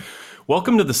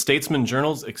Welcome to the Statesman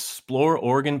Journal's Explore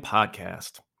Oregon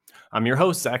podcast. I'm your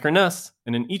host, Zach Ernest,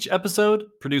 and in each episode,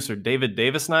 producer David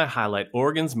Davis and I highlight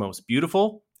Oregon's most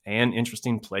beautiful and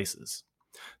interesting places.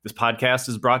 This podcast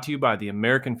is brought to you by the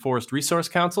American Forest Resource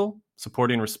Council,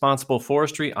 supporting responsible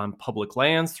forestry on public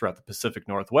lands throughout the Pacific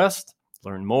Northwest.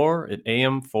 Learn more at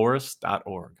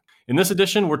amforest.org. In this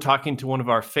edition, we're talking to one of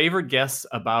our favorite guests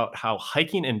about how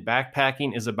hiking and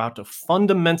backpacking is about to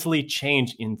fundamentally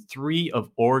change in three of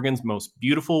Oregon's most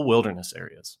beautiful wilderness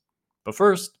areas. But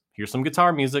first, here's some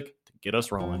guitar music to get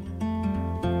us rolling.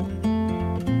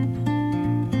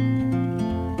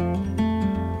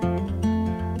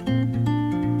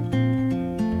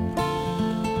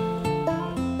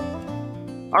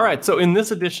 All right, so in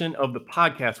this edition of the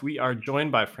podcast, we are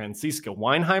joined by Franziska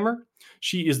Weinheimer.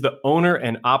 She is the owner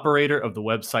and operator of the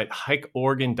website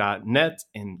hikeoregon.net,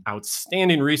 an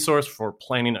outstanding resource for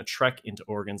planning a trek into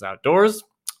Oregon's outdoors.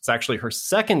 It's actually her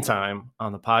second time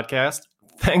on the podcast.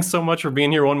 Thanks so much for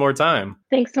being here one more time.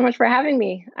 Thanks so much for having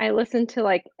me. I listen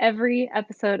to every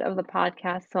episode of the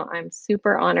podcast, so I'm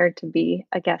super honored to be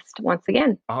a guest once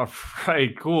again. All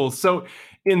right, cool. So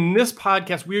in this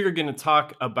podcast, we are going to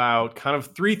talk about kind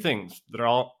of three things that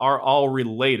are all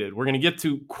related. We're going to get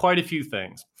to quite a few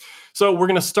things. So we're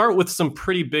going to start with some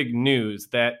pretty big news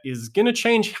that is going to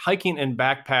change hiking and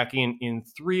backpacking in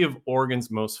three of Oregon's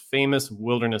most famous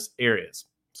wilderness areas.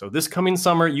 So this coming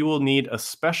summer, you will need a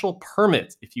special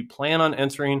permit if you plan on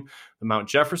entering the Mount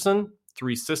Jefferson,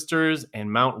 Three Sisters,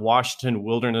 and Mount Washington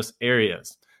wilderness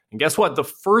areas. And guess what? The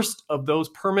first of those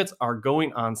permits are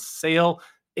going on sale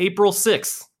April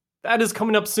 6th. That is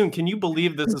coming up soon. Can you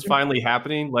believe this is finally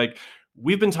happening?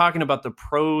 We've been talking about the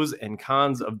pros and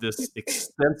cons of this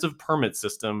extensive permit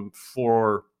system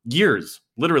for years,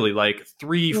 literally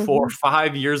 3, 4,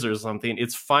 5 years or something.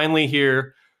 It's finally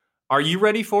here. Are you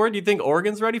ready for it? Do you think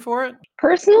Oregon's ready for it?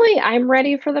 Personally, I'm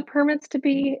ready for the permits to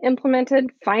be implemented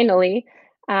finally.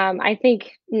 I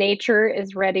think nature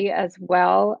is ready as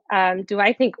well. Do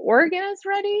I think Oregon is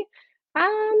ready?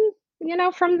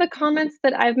 From the comments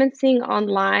that I've been seeing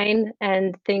online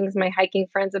and things my hiking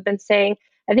friends have been saying,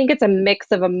 I think it's a mix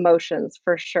of emotions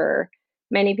for sure.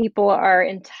 Many people are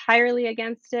entirely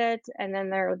against it, and then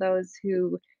there are those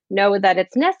who know that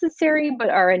it's necessary but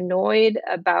are annoyed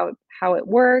about how it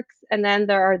works, and then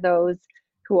there are those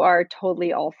who are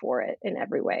totally all for it in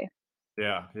every way.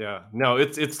 Yeah. No,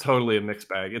 it's totally a mixed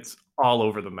bag. It's all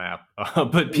over the map.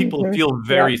 But people feel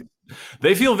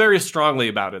they feel very strongly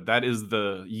about it. That is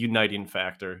the uniting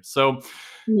factor. So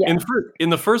in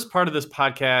the first part of this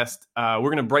podcast, we're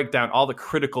going to break down all the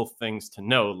critical things to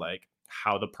know, like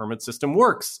how the permit system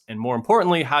works, and more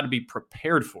importantly, how to be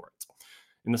prepared for it.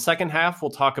 In the second half, we'll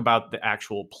talk about the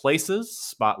actual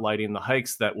places, spotlighting the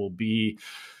hikes that will be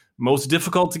most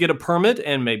difficult to get a permit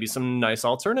and maybe some nice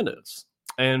alternatives.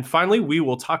 And finally, we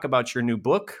will talk about your new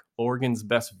book, Oregon's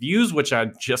Best Views, which I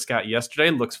just got yesterday.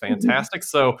 It looks fantastic.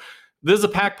 So this is a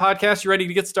packed podcast. You ready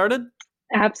to get started?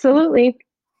 Absolutely.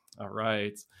 All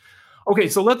right. Okay,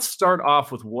 so let's start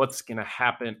off with what's going to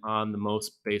happen on the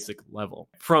most basic level.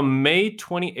 From May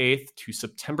 28th to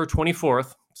September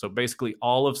 24th, so basically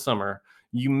all of summer,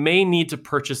 you may need to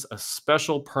purchase a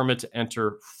special permit to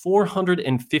enter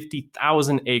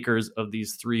 450,000 acres of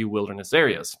these three wilderness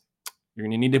areas. You're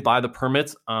going to need to buy the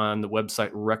permits on the website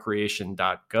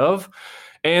recreation.gov.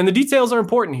 And the details are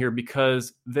important here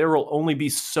because there will only be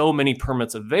so many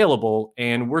permits available.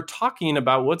 And we're talking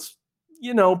about what's,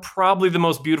 probably the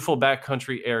most beautiful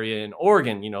backcountry area in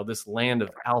Oregon, this land of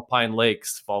alpine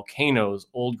lakes, volcanoes,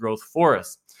 old growth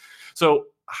forests. So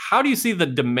how do you see the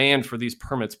demand for these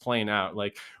permits playing out?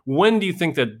 When do you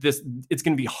think that it's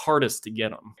going to be hardest to get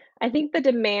them? I think the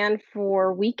demand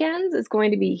for weekends is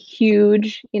going to be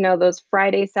huge. Those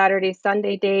Friday, Saturday,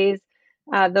 Sunday days,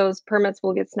 those permits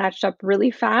will get snatched up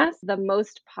really fast. The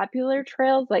most popular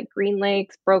trails like Green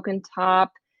Lakes, Broken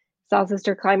Top, South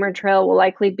Sister Climber Trail will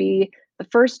likely be the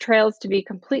first trails to be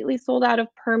completely sold out of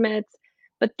permits.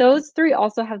 But those three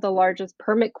also have the largest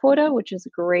permit quota, which is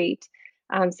great.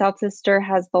 South Sister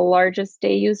has the largest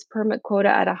day use permit quota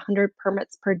at 100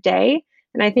 permits per day.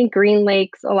 And I think Green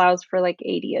Lakes allows for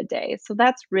 80 a day. So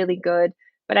that's really good.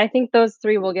 But I think those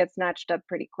three will get snatched up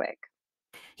pretty quick.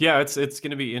 Yeah, it's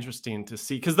going to be interesting to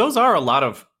see because those are a lot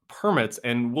of permits.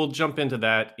 And we'll jump into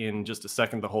that in just a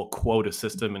second, the whole quota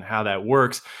system and how that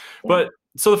works. Yeah. But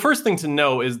so the first thing to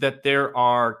know is that there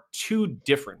are two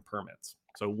different permits.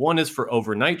 So one is for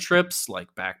overnight trips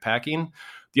like backpacking.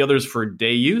 The other is for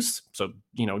day use. So,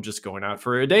 just going out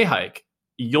for a day hike.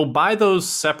 You'll buy those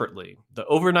separately. The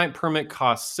overnight permit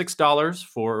costs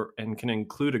 $6 and can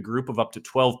include a group of up to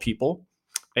 12 people.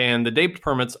 And the day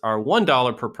permits are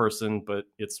 $1 per person, but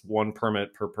it's one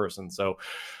permit per person. So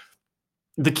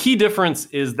the key difference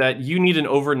is that you need an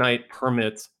overnight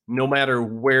permit no matter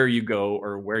where you go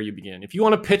or where you begin. If you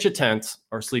want to pitch a tent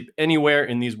or sleep anywhere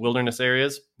in these wilderness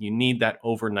areas, you need that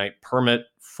overnight permit,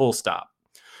 full stop.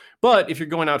 But if you're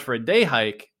going out for a day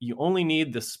hike, you only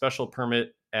need this special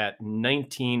permit at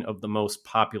 19 of the most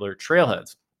popular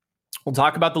trailheads. We'll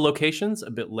talk about the locations a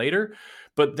bit later,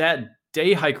 but that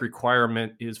day hike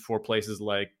requirement is for places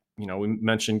like, we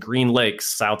mentioned Green Lakes,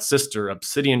 South Sister,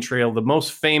 Obsidian Trail, the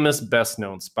most famous, best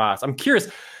known spots. I'm curious,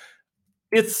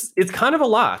 it's kind of a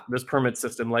lot, this permit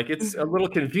system. Like, it's a little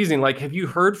confusing. Like, have you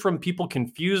heard from people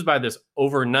confused by this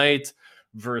overnight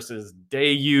versus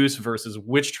day use versus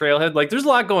which trailhead? Like, there's a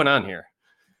lot going on here.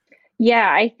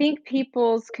 Yeah, I think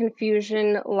people's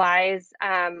confusion lies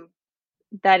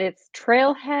that it's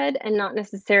trailhead and not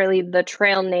necessarily the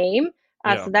trail name.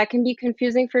 Yeah. So that can be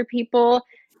confusing for people.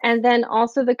 And then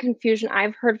also the confusion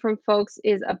I've heard from folks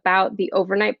is about the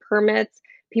overnight permits.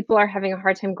 People are having a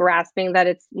hard time grasping that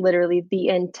it's literally the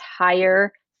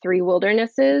entire 3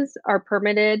 wildernesses are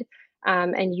permitted.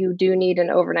 And you do need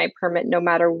an overnight permit no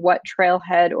matter what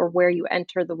trailhead or where you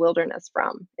enter the wilderness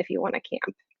from if you want to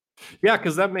camp. Yeah,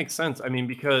 because that makes sense. I mean,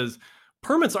 because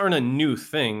permits aren't a new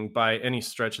thing by any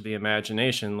stretch of the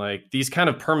imagination. Like, these kind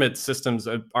of permit systems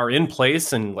are in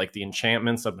place, and like the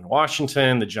Enchantments up in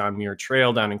Washington, the John Muir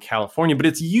Trail down in California, but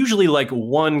it's usually like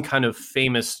one kind of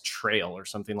famous trail or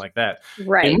something like that.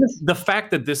 Right. And the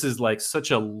fact that this is like such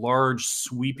a large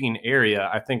sweeping area,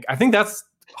 I think that's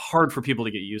hard for people to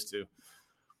get used to.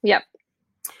 Yep.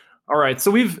 All right.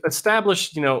 So we've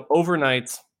established,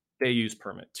 overnight day use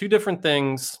permit, 2 different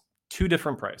things, 2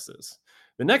 different prices.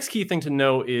 The next key thing to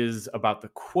know is about the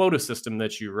quota system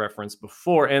that you referenced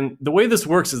before. And the way this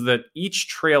works is that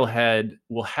each trailhead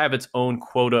will have its own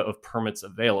quota of permits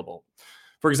available.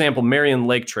 For example, Marion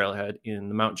Lake Trailhead in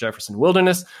the Mount Jefferson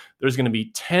Wilderness, there's going to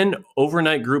be 10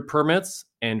 overnight group permits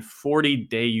and 40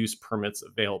 day use permits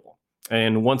available.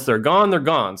 And once they're gone, they're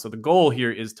gone. So the goal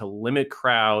here is to limit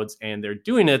crowds, and they're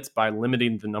doing it by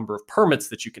limiting the number of permits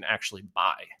that you can actually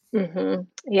buy. Mm-hmm.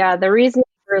 Yeah, the reason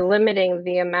for limiting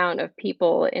the amount of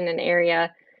people in an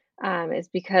area is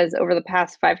because over the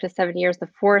past 5 to 7 years, the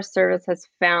Forest Service has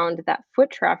found that foot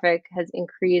traffic has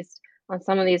increased on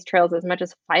some of these trails as much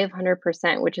as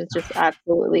 500%, which is just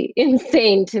absolutely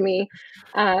insane to me.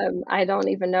 I don't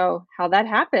even know how that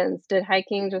happens. Did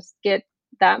hiking just get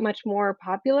that much more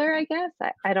popular, I guess?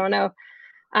 I don't know.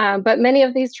 But many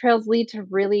of these trails lead to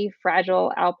really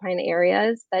fragile alpine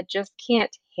areas that just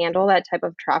can't handle that type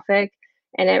of traffic.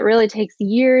 And it really takes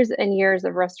years and years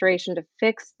of restoration to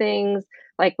fix things,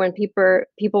 like when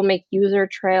people make user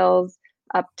trails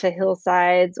up to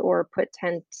hillsides or put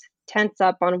tents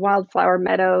up on wildflower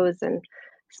meadows and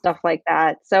stuff like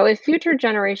that. So if future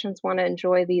generations want to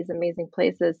enjoy these amazing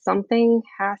places, something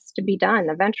has to be done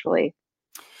eventually.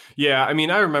 Yeah, I mean,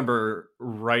 I remember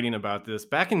writing about this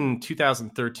back in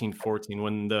 2013-14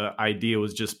 when the idea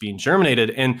was just being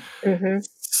germinated. And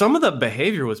some of the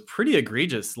behavior was pretty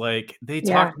egregious. Like, they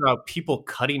talked about people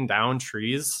cutting down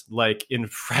trees, like in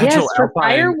fragile for alpine.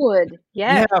 firewood.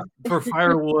 Yeah, for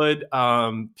firewood.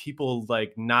 People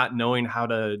like not knowing how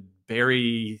to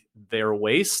bury their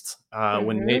waste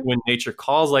when nature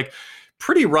calls. Like,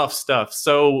 pretty rough stuff.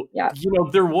 So,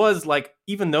 there was like,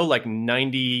 even though like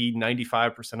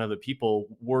 95% of the people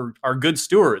are good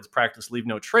stewards, practice leave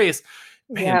no trace,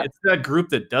 man, it's that group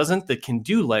that can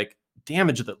do like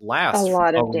damage that lasts for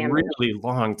a really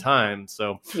long time.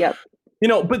 So,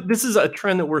 but this is a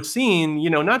trend that we're seeing,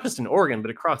 not just in Oregon,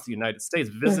 but across the United States.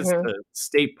 Visits to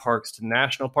state parks, to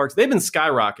national parks, they've been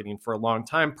skyrocketing for a long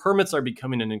time. Permits are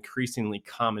becoming an increasingly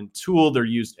common tool. They're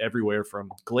used everywhere from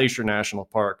Glacier National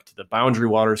Park to the Boundary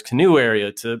Waters Canoe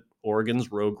Area to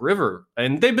Oregon's Rogue River.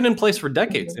 And they've been in place for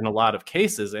decades in a lot of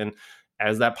cases. And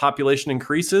as that population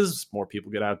increases, more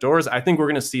people get outdoors. I think we're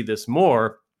going to see this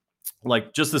more.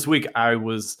 Like, just this week, I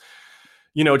was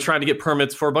trying to get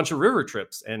permits for a bunch of river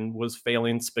trips and was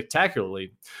failing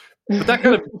spectacularly. But that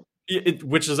kind of,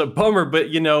 which is a bummer, but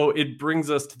it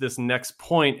brings us to this next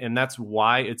point, and that's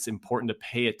why it's important to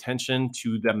pay attention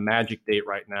to the magic date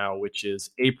right now, which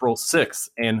is April 6th,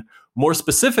 and more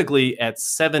specifically at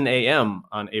 7 a.m.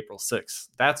 on April 6th.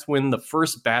 That's when the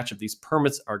first batch of these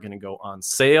permits are going to go on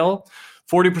sale.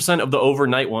 40% of the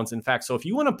overnight ones, in fact. So if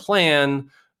you want to plan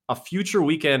a future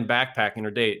weekend backpacking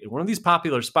or date in one of these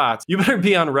popular spots, you better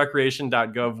be on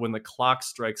recreation.gov when the clock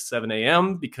strikes 7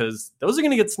 a.m. because those are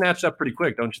going to get snatched up pretty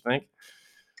quick, don't you think?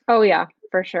 Oh yeah,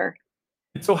 for sure.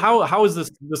 So how is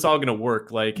this all going to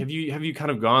work? Like, have you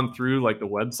kind of gone through like the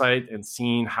website and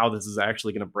seen how this is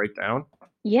actually going to break down?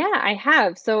 Yeah, I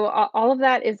have. So all of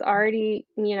that is already,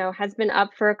 has been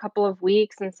up for a couple of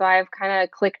weeks. And so I've kind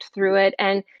of clicked through it.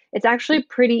 And it's actually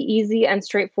pretty easy and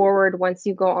straightforward once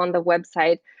you go on the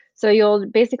website. So you'll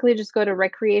basically just go to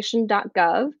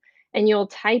recreation.gov and you'll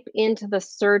type into the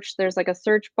search. There's like a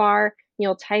search bar.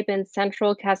 You'll type in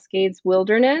Central Cascades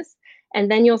Wilderness. And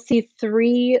then you'll see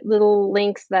three little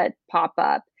links that pop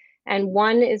up. And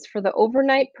one is for the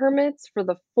overnight permits, for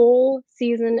the full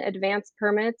season advance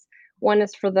permits. One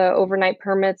is for the overnight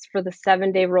permits for the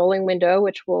 7-day rolling window,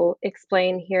 which we'll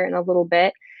explain here in a little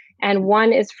bit. And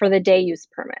one is for the day use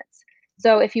permits.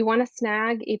 So if you want to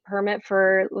snag a permit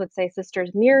for, let's say,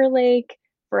 Sisters Mirror Lake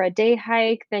for a day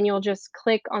hike, then you'll just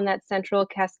click on that Central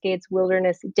Cascades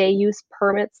Wilderness day use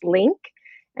permits link.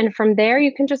 And from there,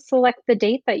 you can just select the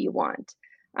date that you want.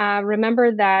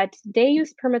 Remember that day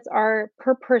use permits are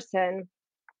per person,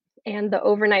 and the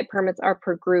overnight permits are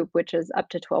per group, which is up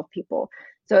to 12 people.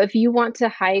 So if you want to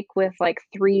hike with like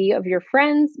 3 of your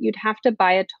friends, you'd have to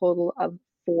buy a total of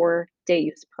 4 day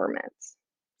use permits.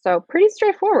 So pretty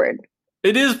straightforward.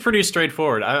 It is pretty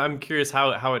straightforward. I'm curious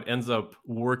how it ends up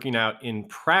working out in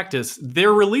practice.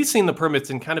 They're releasing the permits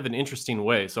in kind of an interesting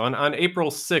way. So on April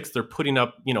 6th, they're putting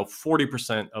up,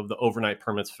 40% of the overnight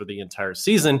permits for the entire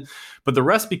season, but the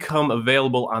rest become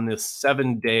available on this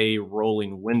 7-day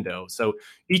rolling window. So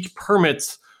each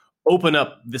permits open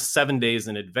up this 7 days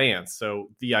in advance. So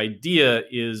the idea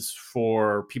is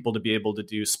for people to be able to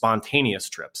do spontaneous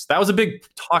trips. That was a big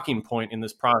talking point in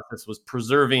this process, was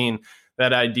preserving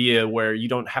that idea where you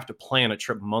don't have to plan a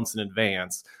trip months in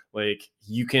advance. Like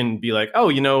you can be like,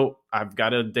 oh, I've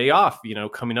got a day off,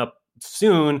 coming up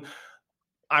soon.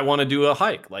 I want to do a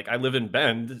hike. Like I live in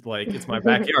Bend, like it's my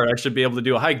backyard. I should be able to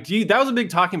do a hike. That was a big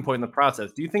talking point in the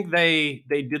process. Do you think they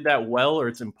did that well, or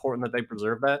it's important that they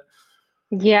preserve that?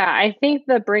 Yeah, I think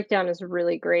the breakdown is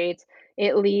really great.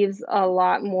 It leaves a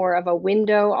lot more of a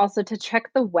window also to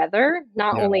check the weather,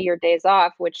 not Yeah. only your days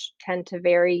off, which tend to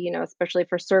vary, especially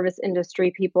for service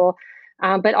industry people,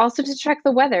 but also to check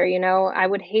the weather. I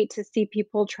would hate to see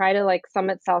people try to like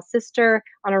summit South Sister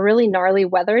on a really gnarly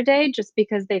weather day just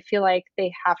because they feel like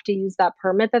they have to use that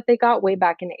permit that they got way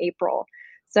back in April.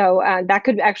 So that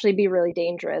could actually be really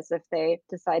dangerous if they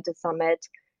decide to summit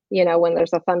when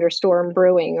there's a thunderstorm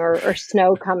brewing or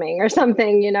snow coming or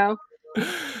something.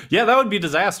 Yeah, that would be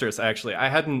disastrous. Actually, I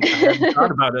hadn't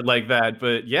thought about it like that.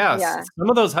 But yes, Yeah, some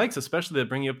of those hikes, especially that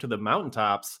bring you up to the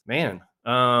mountaintops, man.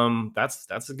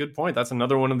 That's a good point. That's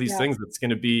another one of these yeah. things that's going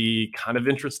to be kind of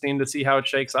interesting to see how it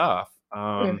shakes off.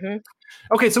 Hmm.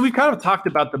 Okay, so we've kind of talked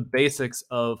about the basics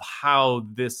of how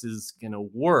this is going to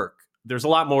work. There's a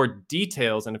lot more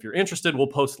details, and if you're interested, we'll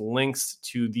post links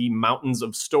to the mountains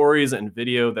of stories and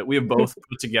video that we have both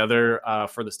put together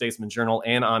for the Statesman Journal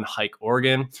and on Hike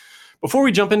Oregon. Before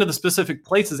we jump into the specific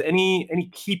places, any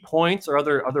key points or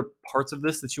other parts of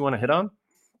this that you want to hit on?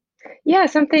 Yeah,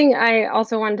 something I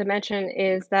also wanted to mention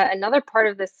is that another part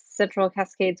of this Central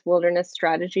Cascades Wilderness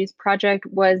Strategies project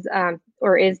was,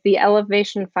 or is the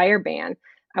elevation fire ban,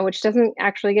 which doesn't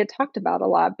actually get talked about a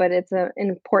lot, but it's an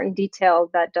important detail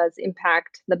that does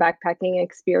impact the backpacking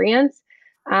experience.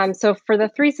 So for the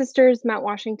Three Sisters, Mount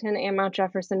Washington, and Mount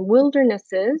Jefferson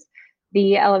wildernesses,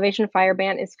 the elevation fire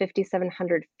ban is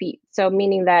 5,700 feet. So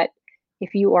meaning that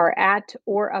if you are at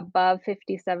or above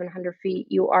 5,700 feet,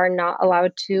 you are not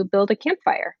allowed to build a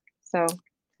campfire. So,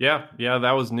 Yeah,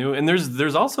 that was new. And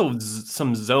there's also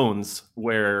some zones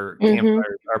where mhm,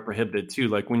 campfires are prohibited too.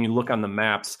 Like when you look on the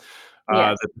maps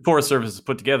yes. that the Forest Service has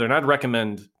put together, and I'd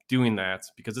recommend doing that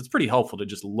because it's pretty helpful to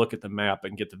just look at the map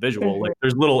and get the visual. Mhm, Like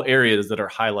there's little areas that are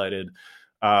highlighted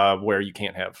where you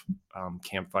can't have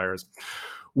campfires.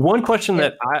 One question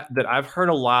yes. that I've heard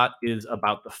a lot is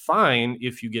about the fine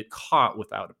if you get caught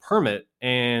without a permit.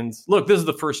 And look, this is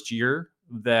the first year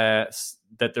that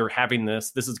they're having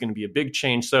this. This is going to be a big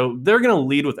change, so they're going to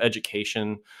lead with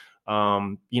education.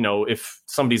 If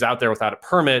somebody's out there without a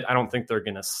permit, I don't think they're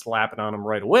going to slap it on them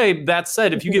right away. That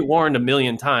said, if you get warned a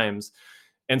million times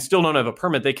and still don't have a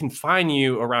permit, they can fine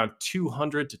you around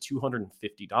 $200 to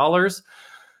 $250.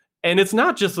 And it's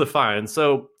not just the fine.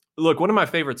 So, look, one of my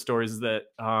favorite stories is that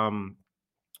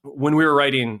when we were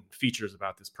writing features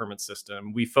about this permit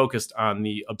system, we focused on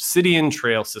the Obsidian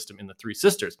Trail system in the Three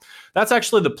Sisters. That's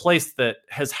actually the place that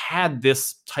has had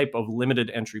this type of limited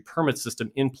entry permit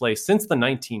system in place since the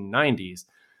 1990s.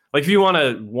 Like, if you want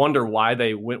to wonder why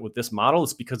they went with this model,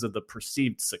 it's because of the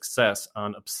perceived success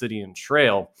on Obsidian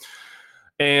Trail.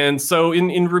 And so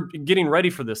in getting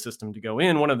ready for this system to go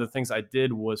in, one of the things I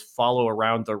did was follow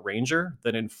around the ranger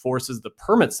that enforces the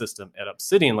permit system at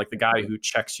Obsidian, like the guy who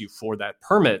checks you for that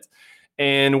permit.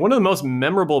 And one of the most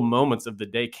memorable moments of the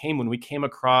day came when we came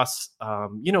across,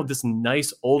 this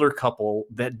nice older couple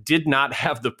that did not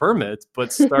have the permit,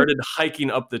 but started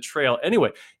hiking up the trail anyway.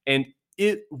 And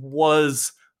it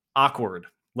was awkward.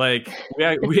 Like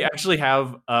we actually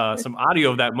have some audio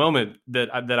of that moment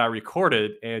that I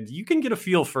recorded, and you can get a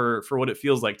feel for what it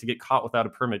feels like to get caught without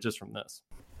a permit just from this.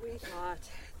 We thought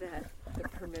that the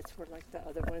permits were like the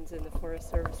other ones in the Forest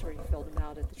Service where you filled them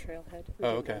out at the trailhead. We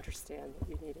didn't understand that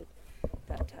you needed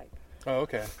that type. Oh,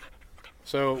 okay.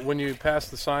 So when you passed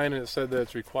the sign and it said that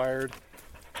it's required,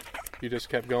 you just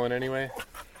kept going anyway?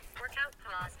 Workout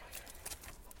paused.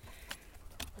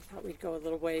 I thought we'd go a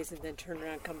little ways and then turn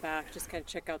around, come back, just kind of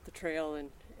check out the trail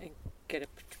and get a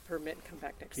permit and come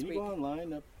back next week. Can you go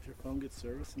online if your phone gets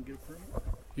service and get a permit?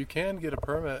 You can get a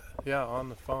permit, yeah, on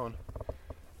the phone.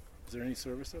 Is there any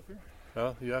service up here?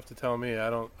 Well, you have to tell me. I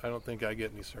don't think I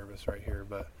get any service right here,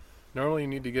 but normally you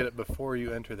need to get it before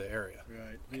you enter the area.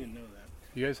 Right, we didn't know that.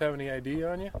 You guys have any ID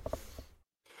on you?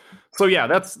 So yeah,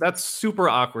 that's super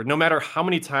awkward. No matter how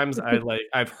many times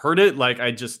I've heard it,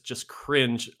 I just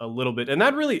cringe a little bit. And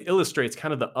that really illustrates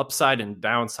kind of the upside and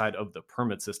downside of the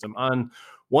permit system. On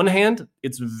one hand,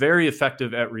 it's very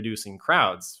effective at reducing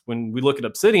crowds. When we look at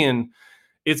Obsidian,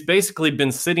 it's basically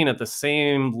been sitting at the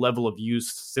same level of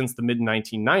use since the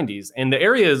mid-1990s, and the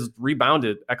area has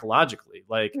rebounded ecologically.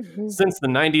 Since the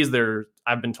 90s,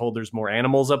 I've been told there's more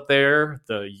animals up there.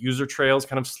 The user trails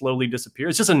kind of slowly disappear.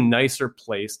 It's just a nicer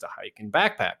place to hike and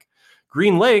backpack.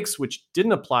 Green Lakes, which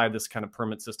didn't apply this kind of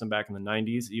permit system back in the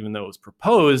 90s, even though it was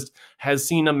proposed, has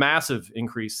seen a massive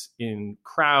increase in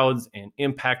crowds and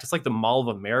impact. It's like the Mall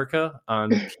of America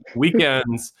on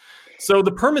weekends. So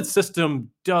the permit system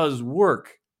does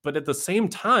work, but at the same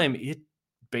time, it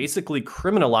basically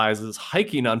criminalizes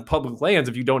hiking on public lands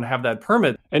if you don't have that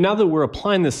permit. And now that we're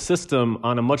applying this system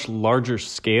on a much larger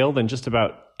scale than just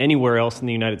about anywhere else in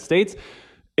the United States,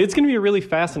 it's going to be a really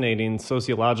fascinating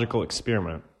sociological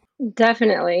experiment.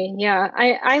 Definitely. Yeah.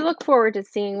 I look forward to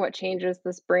seeing what changes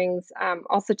this brings,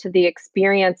 also to the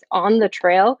experience on the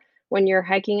trail when you're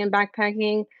hiking and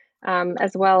backpacking,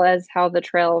 as well as how the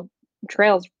trails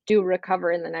do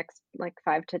recover in the next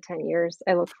 5 to 10 years.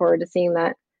 I look forward to seeing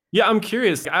that. Yeah, I'm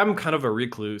curious. I'm kind of a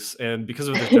recluse, and because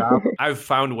of the job, I've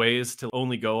found ways to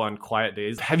only go on quiet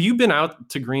days. Have you been out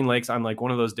to Green Lakes on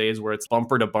one of those days where it's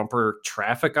bumper to bumper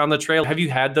traffic on the trail? Have you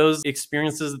had those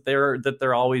experiences that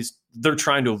they're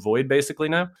trying to avoid basically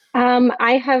now?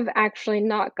 I have actually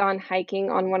not gone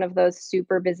hiking on one of those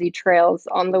super busy trails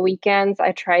on the weekends.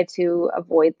 I try to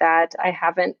avoid that. I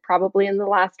haven't probably in the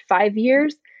last 5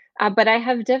 years, but I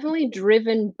have definitely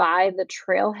driven by the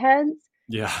trailheads.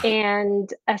 Yeah. And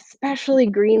especially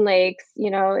Green Lakes,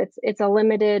 it's a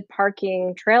limited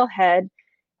parking trailhead.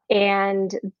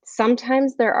 And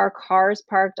sometimes there are cars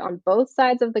parked on both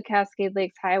sides of the Cascade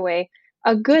Lakes Highway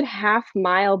a good half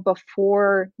mile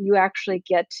before you actually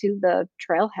get to the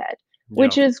trailhead,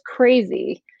 which is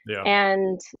crazy. Yeah.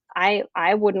 And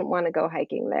I wouldn't want to go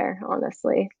hiking there,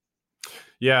 honestly.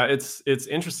 Yeah, it's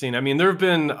interesting. I mean, there have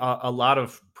been a lot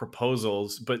of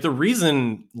proposals, but the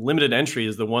reason limited entry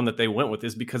is the one that they went with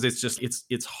is because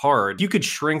it's hard. You could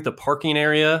shrink the parking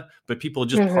area, but people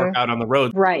just park out on the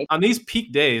road. Right. On these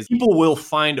peak days, people will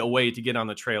find a way to get on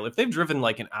the trail. If they've driven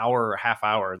an hour or a half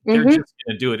hour, they're just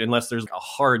going to do it unless there's a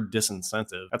hard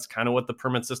disincentive. That's kind of what the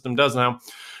permit system does now.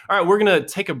 All right, we're going to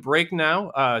take a break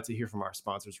now to hear from our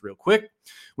sponsors real quick.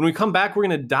 When we come back, we're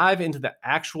going to dive into the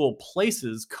actual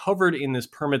places covered in this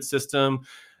permit system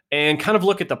and kind of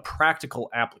look at the practical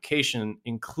application,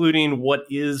 including what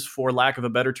is, for lack of a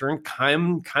better term,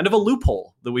 kind of a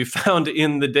loophole that we found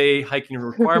in the day hiking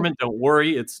requirement. Don't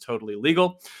worry, it's totally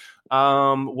legal.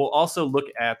 We'll also look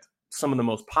at some of the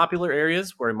most popular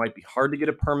areas where it might be hard to get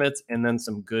a permit and then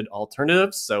some good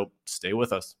alternatives. So stay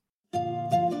with us.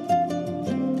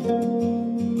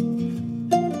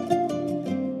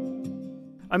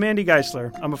 I'm Andy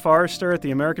Geisler. I'm a forester at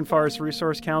the American Forest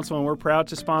Resource Council, and we're proud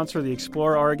to sponsor the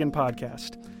Explore Oregon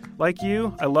podcast. Like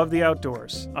you, I love the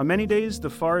outdoors. On many days, the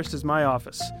forest is my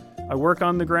office. I work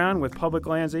on the ground with public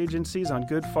lands agencies on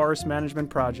good forest management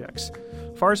projects.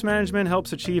 Forest management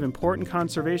helps achieve important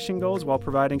conservation goals while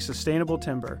providing sustainable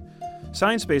timber.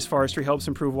 Science-based forestry helps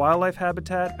improve wildlife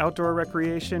habitat, outdoor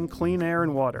recreation, clean air,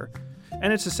 and water.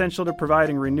 And it's essential to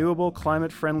providing renewable,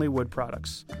 climate-friendly wood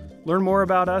products. Learn more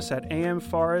about us at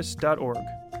amforest.org.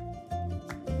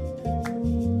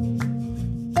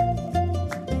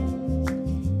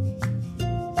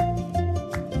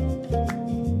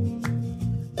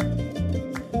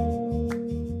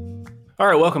 All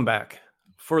right, welcome back.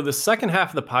 For the second half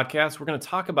of the podcast, we're going to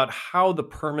talk about how the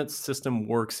permit system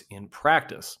works in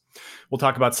practice. We'll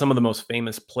talk about some of the most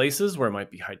famous places where it might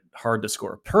be hard to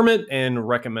score a permit and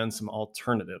recommend some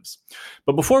alternatives.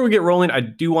 But before we get rolling, I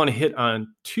do want to hit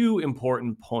on two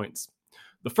important points.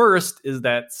 The first is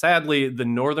that, sadly, the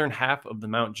northern half of the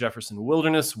Mount Jefferson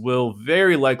Wilderness will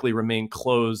very likely remain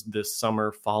closed this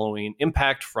summer following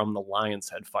impact from the Lion's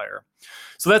Head fire.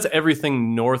 So that's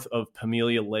everything north of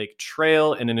Pamelia Lake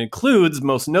Trail, and it includes,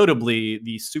 most notably,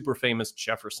 the super famous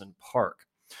Jefferson Park.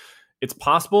 It's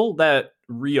possible that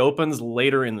reopens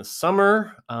later in the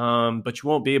summer, but you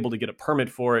won't be able to get a permit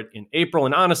for it in April.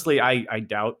 And honestly, I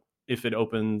doubt if it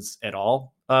opens at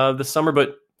all this summer,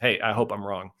 but hey, I hope I'm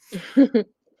wrong.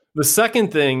 The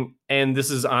second thing, and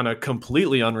this is on a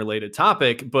completely unrelated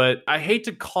topic, but I hate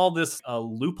to call this a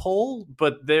loophole,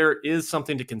 but there is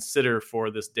something to consider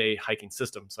for this day hiking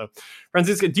system. So,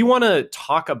 Francisca, do you want to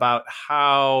talk about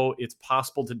how it's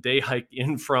possible to day hike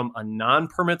in from a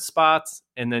non-permit spot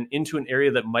and then into an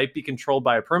area that might be controlled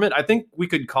by a permit? I think we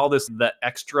could call this the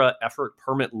extra effort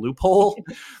permit loophole.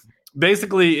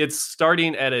 Basically, it's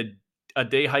starting at a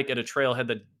day hike at a trailhead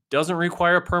that doesn't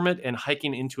require a permit and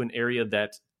hiking into an area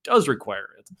that does require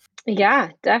it. Yeah,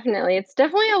 definitely. It's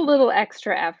definitely a little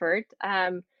extra effort.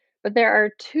 But there are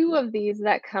two of these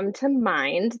that come to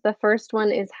mind. The first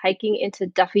one is hiking into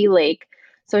Duffy Lake.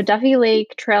 So Duffy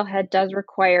Lake trailhead does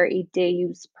require a day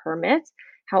use permit.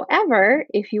 However,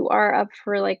 if you are up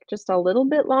for like just a little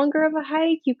bit longer of a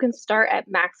hike, you can start at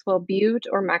Maxwell Butte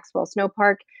or Maxwell Snow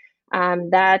Park.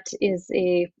 That is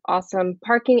a awesome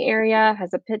parking area,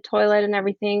 has a pit toilet and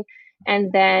everything.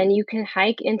 And then you can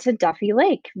hike into Duffy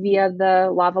Lake via the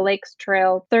Lava Lakes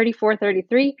Trail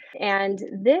 3433. And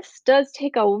this does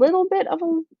take a little bit of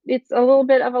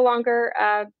a longer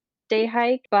day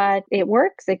hike, but it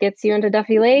works. It gets you into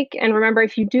Duffy Lake. And remember,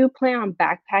 if you do plan on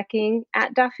backpacking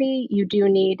at Duffy, you do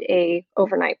need a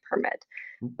overnight permit.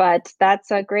 But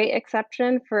that's a great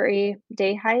exception for a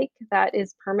day hike that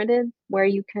is permitted, where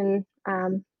you can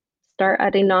start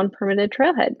at a non-permitted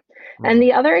trailhead. And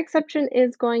the other exception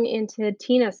is going into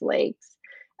Tenas Lakes.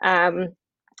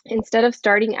 Instead of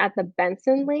starting at the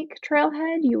Benson Lake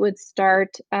trailhead, you would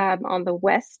start on the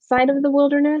west side of the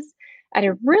wilderness at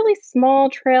a really small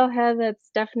trailhead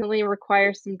that's definitely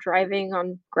requires some driving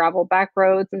on gravel back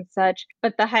roads and such.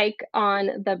 But the hike on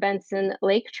the Benson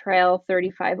Lake Trail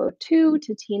 3502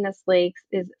 to Tenas Lakes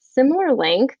is similar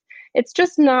length. It's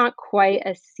just not quite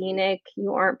as scenic.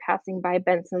 You aren't passing by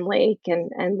Benson Lake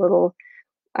and little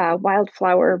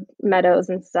wildflower meadows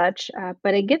and such,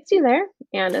 but it gets you there,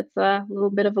 and it's a little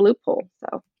bit of a loophole.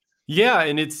 So yeah,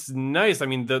 and it's nice. I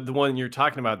mean, the one you're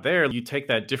talking about there, you take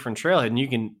that different trailhead and you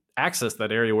can access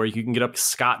that area where you can get up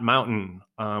Scott Mountain,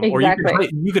 exactly. Or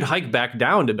you could hike back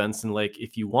down to Benson Lake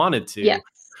if you wanted to. Yes,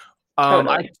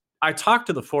 totally. I talked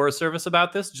to the Forest Service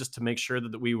about this just to make sure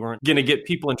that we weren't going to get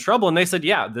people in trouble. And they said,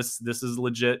 yeah, this is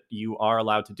legit. You are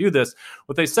allowed to do this.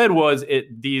 What they said was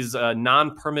these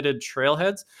non-permitted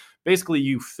trailheads, basically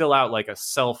you fill out like a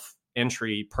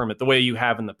self-entry permit the way you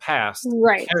have in the past.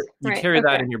 Right. You carry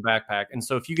that in your backpack. And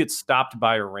so if you get stopped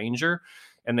by a ranger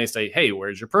and they say, hey,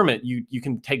 where's your permit? You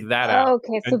can take that out.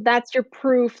 Okay, so that's your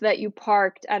proof that you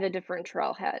parked at a different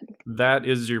trailhead. That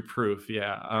is your proof,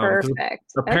 yeah.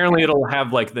 Perfect. Apparently it'll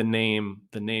have like the name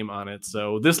on it.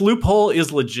 So this loophole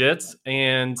is legit.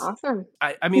 And awesome.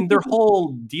 I mean, their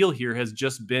whole deal here has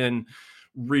just been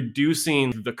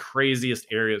reducing the craziest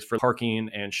areas for parking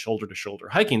and shoulder-to-shoulder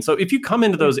hiking. So if you come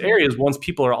into those areas once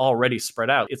people are already spread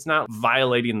out, it's not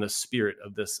violating the spirit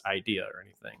of this idea or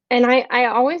anything. And I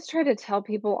always try to tell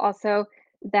people also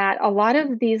that a lot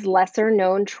of these lesser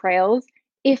known trails,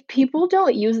 if people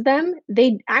don't use them,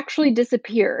 they actually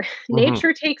disappear.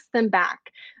 Nature takes them back.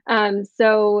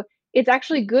 So it's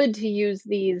actually good to use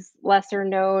these lesser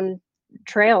known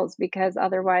trails, because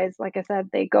otherwise, like I said,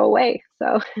 they go away.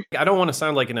 So I don't want to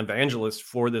sound like an evangelist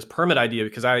for this permit idea,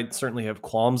 because I certainly have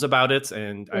qualms about it,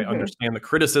 and I understand the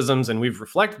criticisms, and we've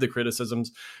reflected the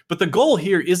criticisms. But the goal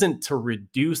here isn't to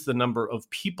reduce the number of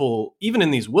people, even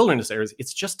in these wilderness areas.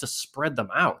 It's just to spread them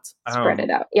out. Spread it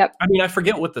out. Yep. I mean, I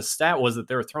forget what the stat was that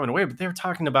they were throwing away, but they were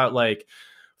talking about like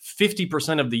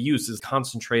 50% of the use is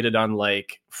concentrated on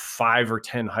like 5 or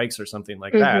 10 hikes or something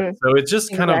like that. So it's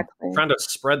just kind of trying to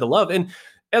spread the love. And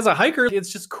as a hiker,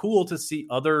 it's just cool to see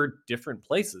other different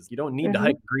places. You don't need to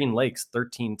hike Green Lakes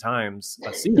 13 times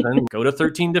a season. Go to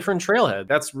 13 different trailheads.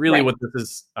 That's really what this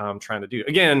is trying to do.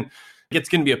 Again, it's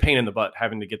going to be a pain in the butt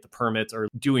having to get the permits or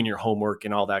doing your homework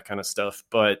and all that kind of stuff.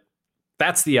 But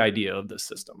that's the idea of this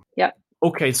system. Yeah.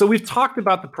 Okay, so we've talked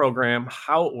about the program,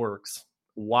 how it works.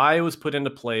 why it was put into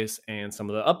place and some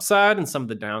of the upside and some of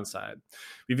the downside.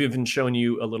 We've even shown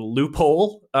you a little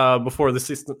loophole before the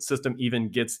system even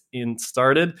gets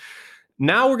started.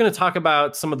 Now we're going to talk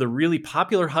about some of the really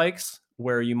popular hikes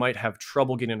where you might have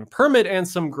trouble getting a permit and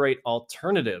some great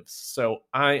alternatives. So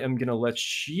I am going to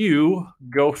let you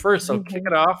go first. So kick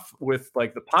it off with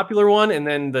like the popular one and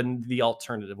then the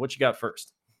alternative. What you got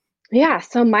first? Yeah,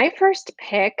 so my first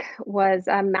pick was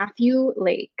Matthew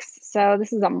Lakes. So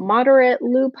this is a moderate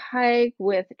loop hike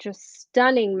with just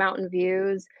stunning mountain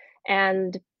views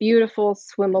and beautiful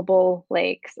swimmable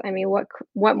lakes. I mean,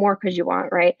 what more could you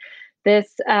want, right?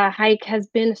 This hike has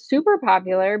been super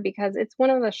popular because it's one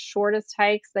of the shortest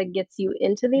hikes that gets you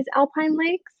into these alpine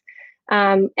lakes.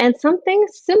 And something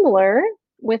similar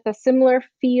with a similar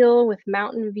feel with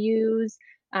mountain views,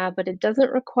 but it doesn't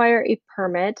require a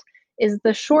permit, is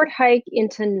the short hike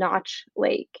into Notch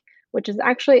Lake, which is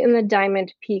actually in the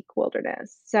Diamond Peak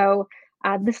Wilderness. So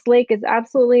this lake is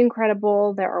absolutely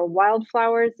incredible. There are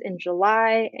wildflowers in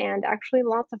July and actually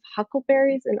lots of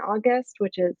huckleberries in August,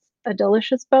 which is a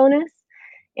delicious bonus.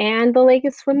 And the lake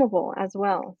is swimmable as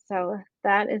well. So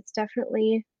that is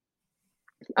definitely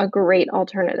a great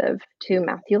alternative to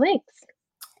Matthew Lakes.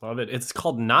 Love it. It's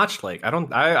called Notch Lake.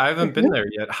 I haven't been there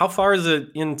yet. How far is it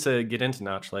in to get into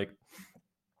Notch Lake?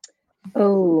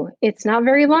 Oh, it's not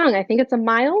very long. I think it's a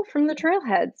mile from the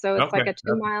trailhead. So it's like a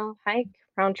 2-mile hike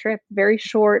round trip, very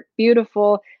short,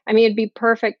 beautiful. I mean, it'd be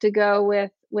perfect to go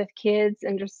with kids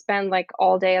and just spend like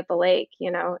all day at the lake.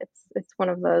 You know, it's one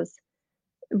of those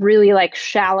really like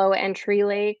shallow entry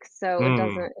lakes. So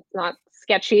it's not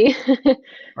sketchy.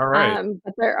 All right.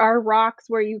 But there are rocks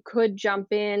where you could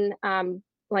jump in,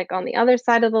 like on the other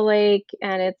side of the lake,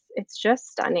 and it's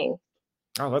just stunning.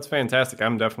 Oh, that's fantastic.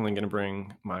 I'm definitely going to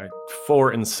bring my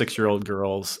 4 and 6-year-old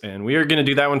girls, and we are going to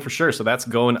do that one for sure. So that's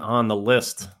going on the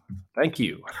list. Thank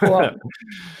you. Cool.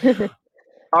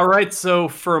 All right. So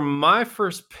for my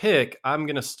first pick, I'm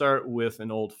going to start with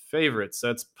an old favorite. So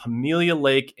that's Pamelia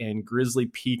Lake and Grizzly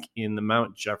Peak in the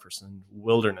Mount Jefferson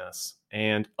Wilderness.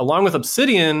 And along with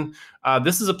Obsidian,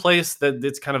 this is a place that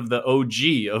it's kind of the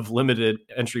OG of limited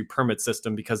entry permit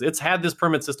system because it's had this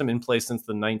permit system in place since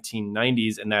the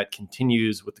 1990s, and that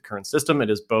continues with the current system. It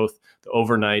is both the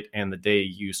overnight and the day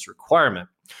use requirement.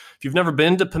 If you've never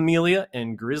been to Pamelia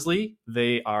and Grizzly,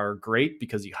 they are great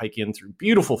because you hike in through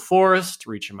beautiful forest,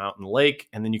 reach a mountain lake,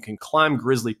 and then you can climb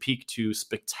Grizzly Peak to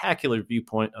spectacular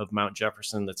viewpoint of Mount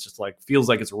Jefferson that's just like feels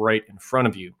like it's right in front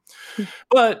of you.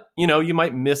 But, you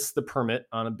might miss the permit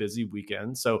on a busy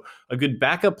weekend. So a good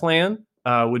backup plan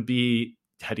would be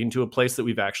heading to a place that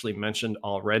we've actually mentioned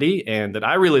already and that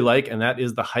I really like, and that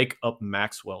is the hike up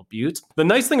Maxwell Butte. The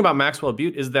nice thing about Maxwell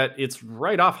Butte is that it's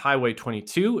right off Highway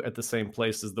 22 at the same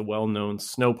place as the well-known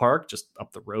Snow Park, just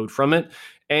up the road from it.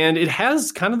 And it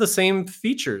has kind of the same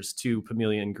features to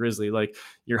Pamelia and Grizzly. Like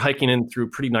you're hiking in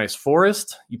through pretty nice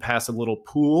forest. You pass a little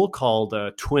pool called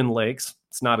Twin Lakes.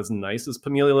 It's not as nice as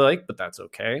Pamelia Lake, but that's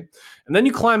okay. And then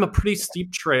you climb a pretty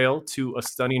steep trail to a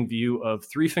stunning view of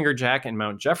Three Finger Jack and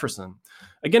Mount Jefferson.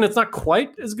 Again, it's not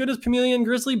quite as good as Pamelia and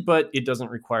Grizzly, but it doesn't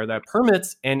require that permit,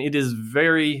 and it is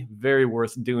very, very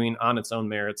worth doing on its own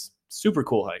merits. Super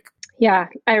cool hike. Yeah,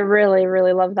 I really,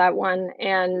 really love that one.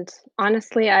 And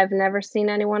honestly, I've never seen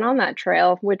anyone on that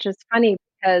trail, which is funny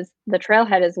because the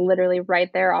trailhead is literally right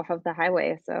there off of the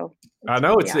highway. So I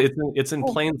know it's in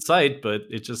plain sight, but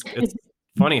it's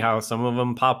funny how some of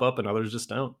them pop up and others just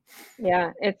don't.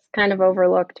 Yeah, it's kind of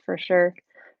overlooked for sure.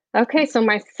 Okay, so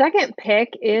my second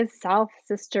pick is South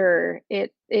Sister.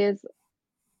 It is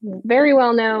very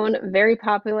well known, very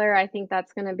popular. I think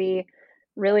that's going to be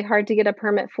really hard to get a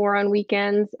permit for on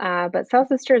weekends. But South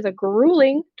Sister is a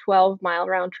grueling 12-mile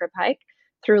round trip hike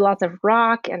through lots of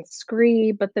rock and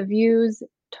scree, but the views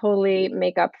totally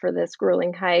make up for this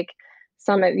grueling hike.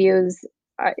 Summit views,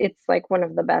 it's like one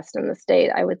of the best in the state,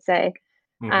 I would say.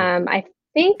 I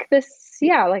think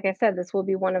like I said, this will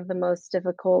be one of the most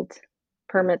difficult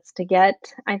permits to get,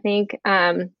 I think.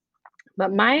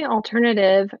 But my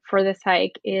alternative for this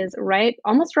hike is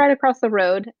almost right across the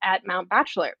road at Mount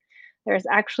Bachelor. There's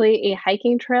actually a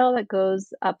hiking trail that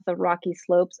goes up the rocky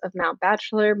slopes of Mount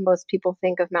Bachelor. Most people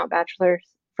think of Mount Bachelor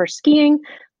for skiing,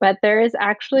 but there is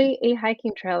actually a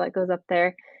hiking trail that goes up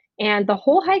there. And the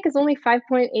whole hike is only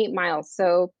 5.8 miles,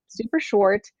 so super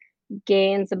short,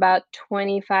 gains about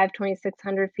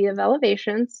 2,600 feet of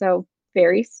elevation, so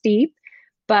very steep.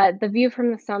 But the view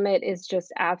from the summit is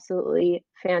just absolutely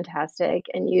fantastic.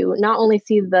 And you not only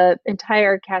see the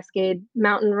entire Cascade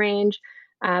Mountain range,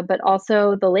 but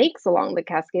also the lakes along the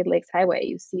Cascade Lakes Highway.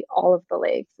 You see all of the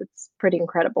lakes. It's pretty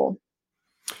incredible.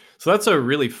 So that's a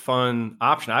really fun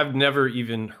option. I've never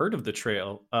even heard of the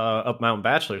trail up Mount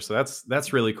Bachelor. So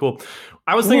that's really cool.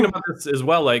 I was thinking about this as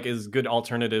well, like as good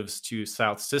alternatives to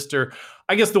South Sister.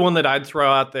 I guess the one that I'd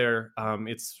throw out there,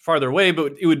 it's farther away,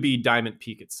 but it would be Diamond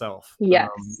Peak itself. Yes.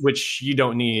 Which you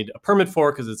don't need a permit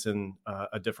for because it's in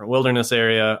a different wilderness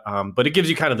area. But it gives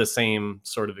you kind of the same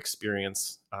sort of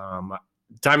experience.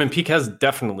 Diamond Peak has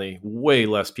definitely way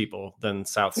less people than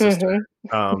South Sister.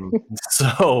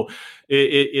 So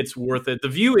it's worth it. The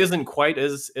view isn't quite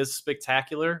as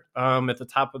spectacular at the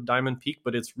top of Diamond Peak,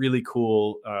 but it's really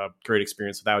cool. Great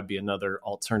experience. So that would be another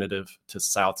alternative to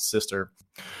South Sister.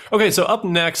 Okay, so up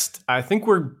next, I think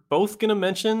we're both going to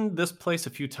mention this place a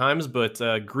few times, but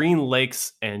Green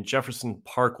Lakes and Jefferson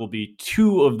Park will be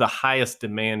two of the highest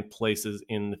demand places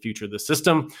in the future of the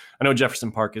system. I know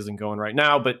Jefferson Park isn't going right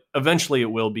now, but eventually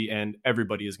it will be, and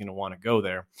everybody is going to want to go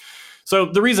there. So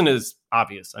the reason is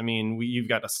obvious. I mean, you've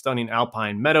got a stunning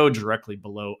alpine meadow directly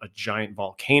below a giant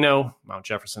volcano, Mount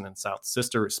Jefferson and South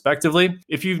Sister, respectively.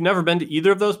 If you've never been to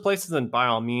either of those places, then by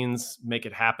all means, make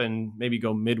it happen. Maybe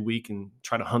go midweek and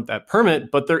try to hunt that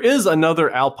permit. But there is another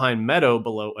alpine meadow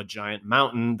below a giant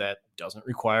mountain that doesn't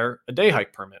require a day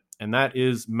hike permit, and that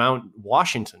is Mount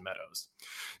Washington Meadows.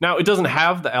 Now, it doesn't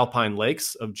have the alpine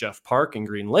lakes of Jeff Park and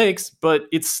Green Lakes, but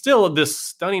it's still this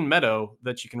stunning meadow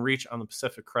that you can reach on the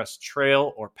Pacific Crest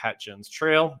Trail or Pat Jens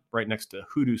Trail, right next to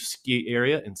Hoodoo Ski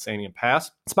Area in Santiam Pass.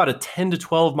 It's about a 10 to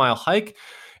 12 mile hike,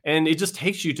 and it just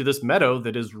takes you to this meadow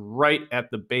that is right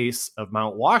at the base of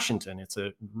Mount Washington. It's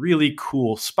a really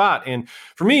cool spot. And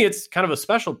for me, it's kind of a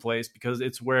special place because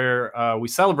it's where we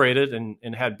celebrated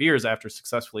and had beers after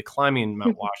successfully climbing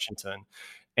Mount Washington.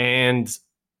 And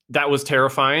that was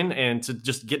terrifying. And to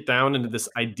just get down into this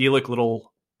idyllic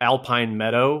little alpine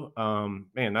meadow,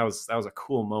 man, that was a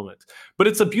cool moment. But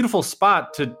it's a beautiful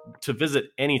spot to visit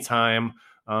anytime.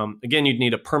 Again, you'd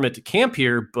need a permit to camp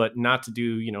here, but not to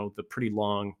do, the pretty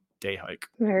long day hike.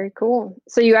 Very cool.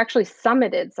 So you actually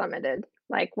summited,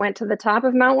 like went to the top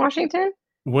of Mount Washington?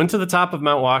 Went to the top of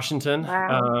Mount Washington.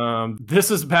 Wow. This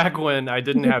is back when I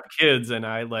didn't have kids and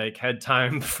I had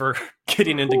time for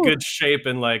getting into good shape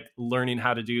and learning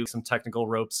how to do some technical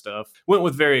rope stuff. Went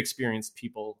with very experienced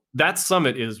people. That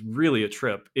summit is really a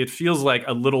trip. It feels like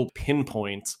a little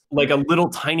pinpoint, like a little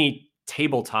tiny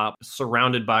tabletop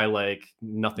surrounded by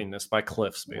nothingness, by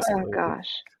cliffs, basically. Oh gosh.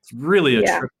 It's really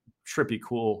a trippy,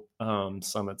 cool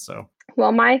summit. So.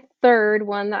 Well, my third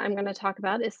one that I'm going to talk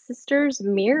about is Sisters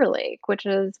Mirror Lake, which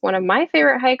is one of my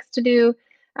favorite hikes to do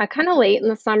kind of late in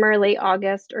the summer, late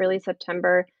August, early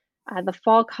September. The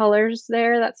fall colors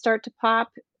there that start to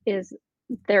pop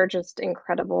they're just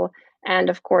incredible. And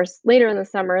of course, later in the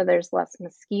summer, there's less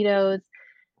mosquitoes.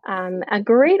 A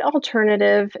great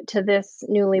alternative to this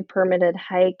newly permitted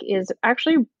hike is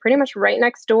actually pretty much right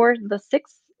next door, the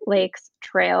Six Lakes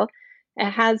Trail. It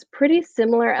has pretty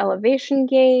similar elevation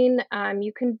gain.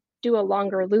 You can do a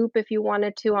longer loop if you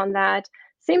wanted to on that.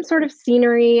 Same sort of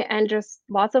scenery and just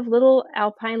lots of little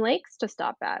alpine lakes to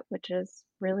stop at, which is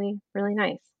really, really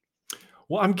nice.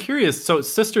 Well, I'm curious. So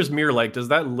Sisters Mirror Lake, does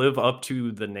that live up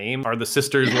to the name? Are the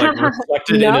sisters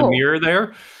reflected in a mirror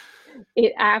there?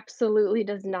 It absolutely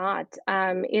does not.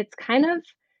 It's kind of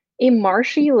a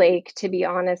marshy lake, to be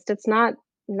honest. It's not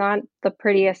the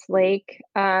prettiest lake.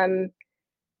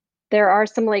 There are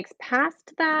some lakes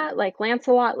past that, like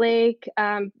Lancelot Lake,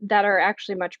 that are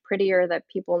actually much prettier that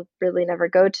people really never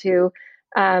go to.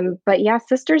 But yeah,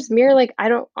 Sisters Mirror Lake, I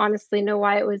don't honestly know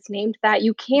why it was named that.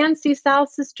 You can see South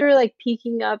Sister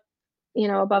peeking up,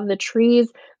 above the trees,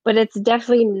 but it's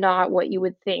definitely not what you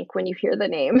would think when you hear the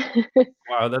name.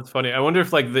 Wow, that's funny. I wonder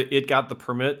if it got the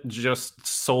permit just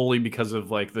solely because of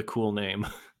the cool name.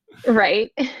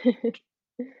 Right.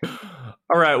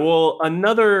 All right. Well,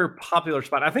 another popular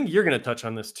spot, I think you're going to touch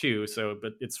on this too,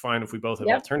 but it's fine if we both have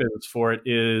alternatives for it,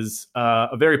 is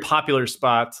a very popular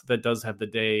spot that does have the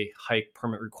day hike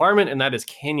permit requirement, and that is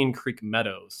Canyon Creek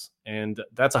Meadows. And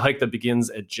that's a hike that begins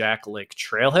at Jack Lake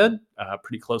Trailhead,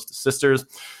 pretty close to Sisters.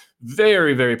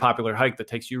 Very, very popular hike that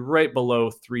takes you right below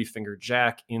Three Finger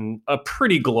Jack in a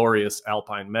pretty glorious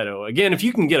alpine meadow. Again, if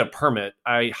you can get a permit,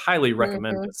 I highly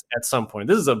recommend this at some point.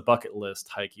 This is a bucket list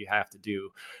hike you have to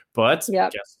do. But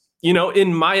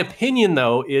in my opinion,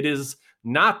 though, it is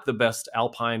not the best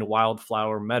alpine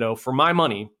wildflower meadow for my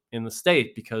money in the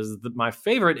state, because my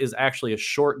favorite is actually a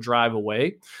short drive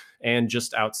away and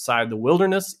just outside the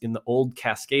wilderness in the Old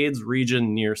Cascades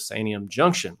region near Santiam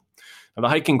Junction. Now, the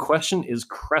hike in question is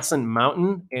Crescent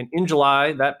Mountain, and in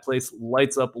July, that place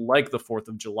lights up like the 4th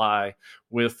of July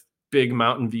with big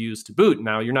mountain views to boot.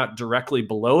 Now, you're not directly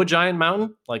below a giant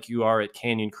mountain like you are at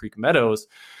Canyon Creek Meadows,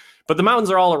 but the mountains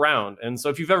are all around. And so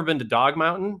if you've ever been to Dog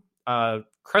Mountain,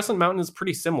 Crescent Mountain is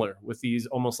pretty similar with these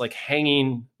almost like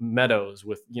hanging meadows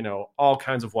with, all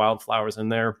kinds of wildflowers in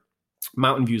there,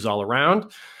 mountain views all around.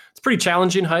 It's a pretty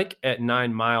challenging hike at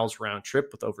 9 miles round trip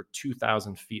with over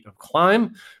 2,000 feet of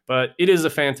climb, but it is a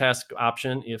fantastic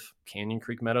option if Canyon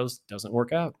Creek Meadows doesn't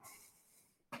work out.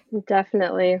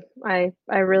 Definitely. I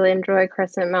really enjoy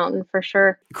Crescent Mountain for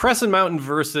sure. Crescent Mountain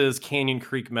versus Canyon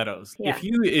Creek Meadows. Yeah.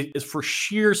 If for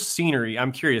sheer scenery,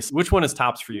 I'm curious, which one is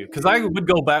tops for you? Because I would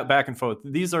go back and forth.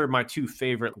 These are my two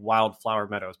favorite wildflower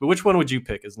meadows, but which one would you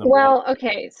pick as number one? Well,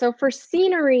 okay. So for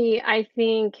scenery, I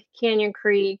think Canyon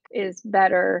Creek is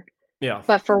better. Yeah.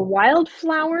 But for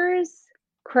wildflowers,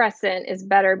 Crescent is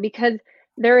better because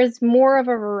there is more of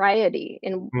a variety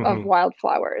of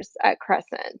wildflowers at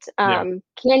Crescent.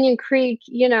 Canyon Creek,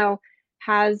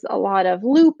 has a lot of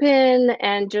lupin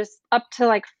and just up to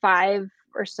like 5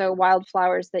 or so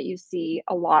wildflowers that you see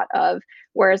a lot of,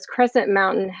 whereas Crescent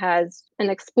Mountain has an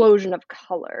explosion of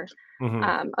color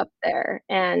up there.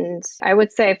 And I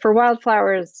would say for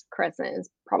wildflowers, Crescent is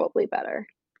probably better.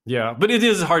 Yeah, but it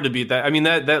is hard to beat that. I mean,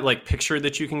 that like picture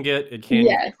that you can get at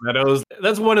Canyon Creek Meadows,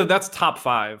 that's top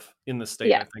 5 in the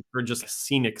state, I think, for just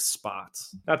scenic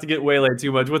spots. Not to get waylaid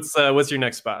too much. What's your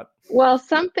next spot? Well,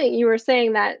 something you were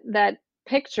saying that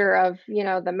picture of,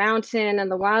 the mountain and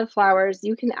the wildflowers,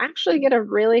 you can actually get a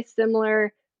really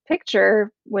similar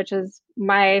picture, which is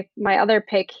my other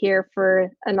pick here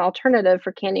for an alternative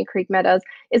for Canyon Creek Meadows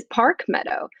is Park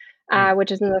Meadow,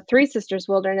 which is in the Three Sisters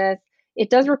Wilderness. It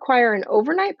does require an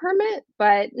overnight permit,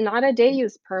 but not a day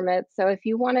use permit. So if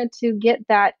you wanted to get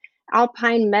that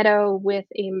alpine meadow with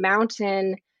a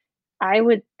mountain, I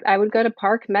would go to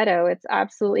Park Meadow. It's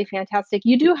absolutely fantastic.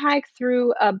 You do hike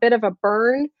through a bit of a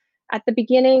burn at the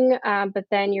beginning, but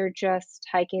then you're just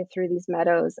hiking through these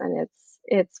meadows, and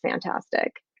it's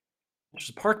fantastic.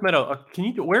 Just Park Meadow.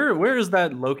 Where is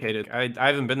that located? I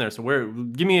haven't been there, so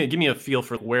give me a feel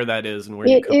for where that is and where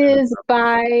it is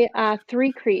by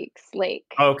Three Creeks Lake.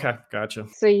 Oh, okay, gotcha.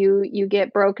 So you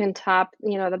get Broken Top,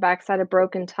 the backside of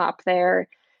Broken Top there,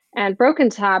 and Broken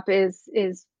Top is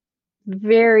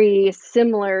very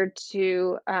similar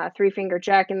to Three Finger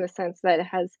Jack in the sense that it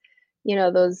has,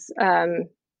 those.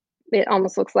 It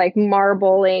almost looks like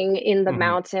marbling in the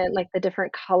mountain, like the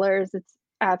different colors. It's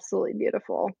absolutely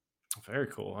beautiful. Very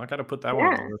cool. I got to put that one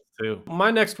on the list too.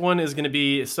 My next one is going to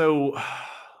be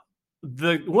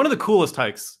one of the coolest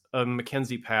hikes of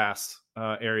Mackenzie Pass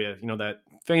area. That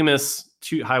famous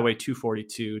Highway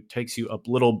 242 takes you up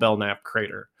Little Belknap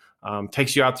Crater.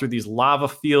 Takes you out through these lava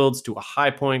fields to a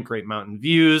high point, great mountain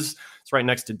views. It's right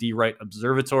next to D. Wright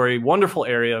Observatory. Wonderful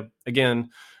area. Again,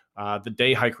 the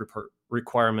day hike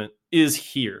requirement is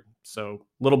here. So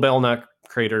Little Belknap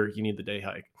Crater, you need the day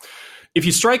hike. If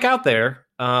you strike out there,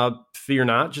 fear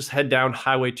not, just head down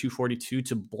Highway 242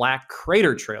 to Black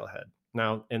Crater Trailhead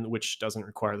now, and which doesn't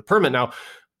require the permit. Now,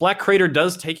 Black Crater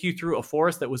does take you through a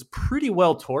forest that was pretty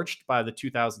well torched by the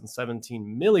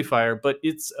 2017 Millie Fire, but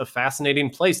it's a fascinating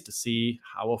place to see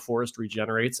how a forest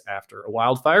regenerates after a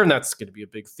wildfire, and that's going to be a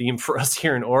big theme for us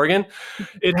here in Oregon.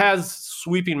 It has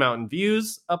sweeping mountain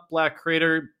views up Black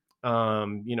Crater,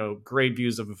 great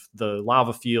views of the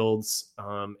lava fields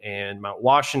and Mount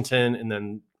Washington, and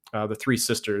then the Three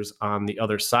Sisters on the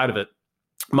other side of it.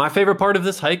 My favorite part of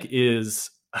this hike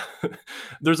is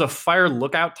there's a fire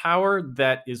lookout tower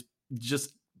that is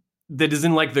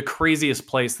in like the craziest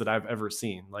place that I've ever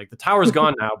seen. Like the tower's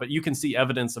gone now, but you can see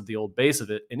evidence of the old base of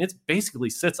it. And it basically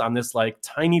sits on this like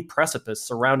tiny precipice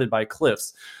surrounded by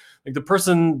cliffs. Like the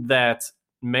person that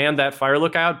manned that fire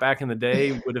lookout back in the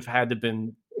day would have had to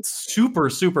been super,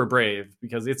 super brave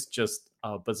because it's just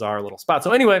a bizarre little spot.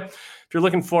 So anyway, if you're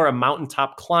looking for a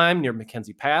mountaintop climb near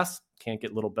Mackenzie Pass, can't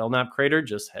get Little Belknap Crater,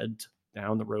 just head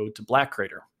down the road to Black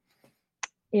Crater.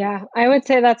 Yeah, I would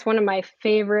say that's one of my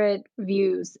favorite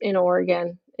views in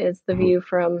Oregon is the view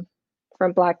from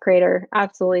Black Crater.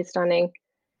 Absolutely stunning.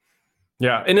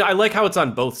 Yeah, and I like how it's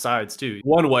on both sides too.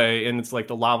 One way, and it's like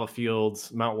the lava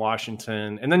fields, Mount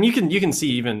Washington, and then you can see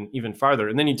even farther.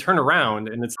 And then you turn around,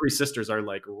 and the Three Sisters are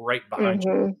like right behind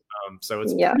you. So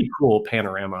it's pretty cool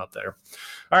panorama out there.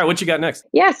 All right, what you got next?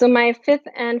 Yeah, so my fifth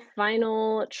and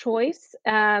final choice.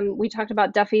 We talked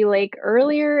about Duffy Lake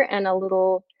earlier, and a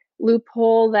little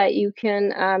loophole that you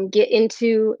can get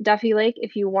into Duffy Lake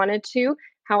if you wanted to.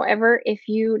 However, if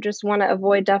you just want to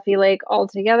avoid Duffy Lake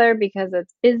altogether because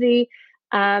it's busy,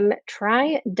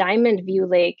 try Diamond View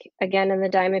Lake, again in the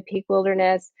Diamond Peak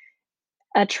Wilderness,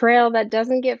 a trail that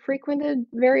doesn't get frequented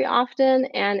very often,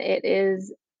 and it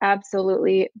is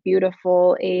absolutely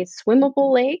beautiful. A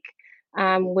swimmable lake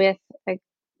with,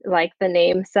 like the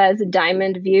name says,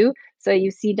 diamond view. So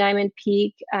you see Diamond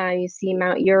Peak, you see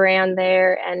Mount Uran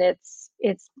there, and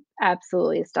it's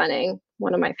absolutely stunning.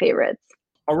 One of my favorites.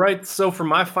 All right, so for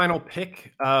my final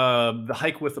pick, the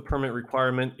hike with the permit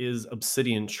requirement is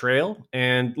Obsidian Trail.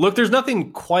 And look, there's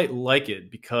nothing quite like it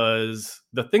because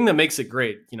the thing that makes it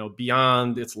great,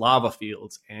 beyond its lava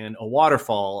fields and a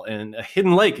waterfall and a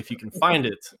hidden lake, if you can find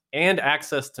it, and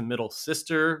access to Middle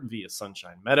Sister via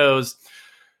Sunshine Meadows,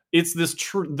 it's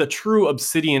the true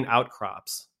obsidian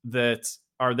outcrops that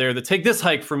are there that take this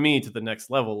hike for me to the next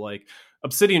level. Like,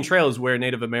 Obsidian Trail is where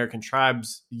Native American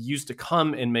tribes used to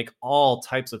come and make all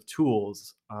types of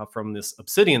tools from this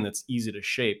obsidian that's easy to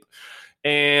shape.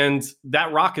 And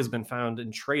that rock has been found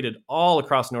and traded all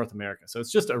across North America. So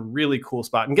it's just a really cool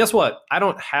spot. And guess what? I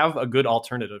don't have a good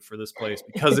alternative for this place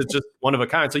because it's just one of a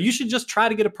kind. So you should just try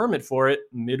to get a permit for it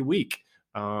midweek.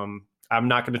 I'm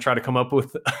not going to try to come up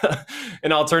with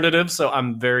an alternative. So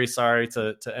I'm very sorry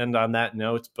to end on that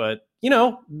note. But,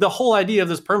 the whole idea of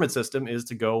this permit system is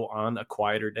to go on a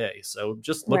quieter day. So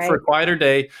just look for a quieter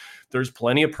day. There's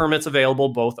plenty of permits available,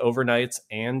 both overnights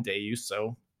and day use.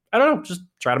 So I don't know, just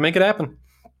try to make it happen.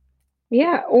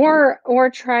 Yeah. Or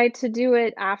try to do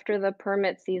it after the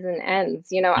permit season ends.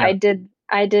 Yeah. I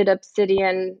did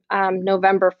Obsidian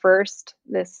November 1st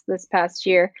this past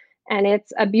year. And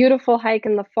it's a beautiful hike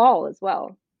in the fall as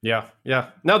well. Yeah.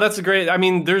 No, that's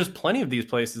there's plenty of these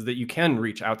places that you can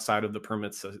reach outside of the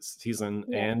permit season.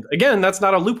 Yeah. And again, that's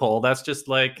not a loophole. That's just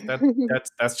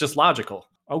that's just logical.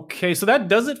 Okay, so that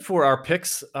does it for our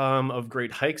picks of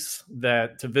great hikes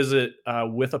that to visit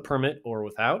with a permit or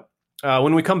without.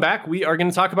 When we come back, we are going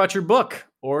to talk about your book,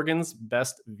 Oregon's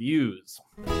Best Views.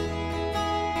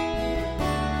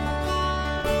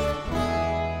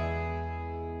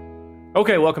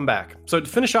 Okay, welcome back. So to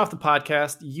finish off the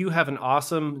podcast, you have an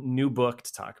awesome new book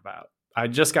to talk about. I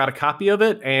just got a copy of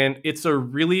it, and it's a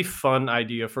really fun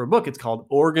idea for a book. It's called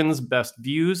Oregon's Best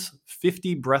Views,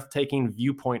 50 Breathtaking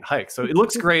Viewpoint Hikes. So it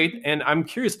looks great, and I'm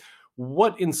curious,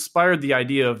 what inspired the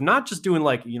idea of not just doing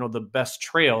the best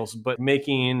trails, but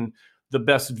making the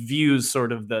best views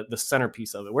sort of the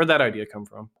centerpiece of it? Where'd that idea come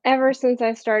from? Ever since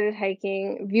I started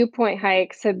hiking, viewpoint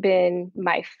hikes have been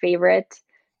my favorite.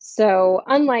 So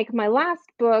unlike my last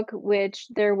book, which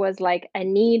there was a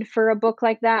need for a book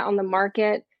like that on the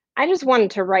market, I just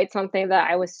wanted to write something that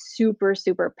I was super,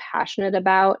 super passionate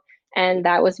about, and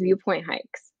that was viewpoint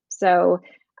hikes. So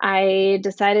I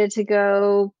decided to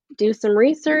go do some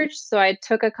research. So I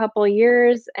took a couple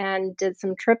years and did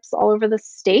some trips all over the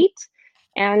state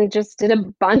and just did a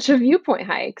bunch of viewpoint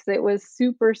hikes. It was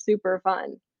super, super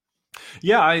fun.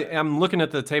 Yeah, I am looking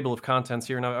at the table of contents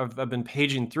here, and I've been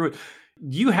paging through it.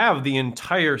 You have the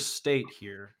entire state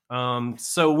here.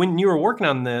 So when you were working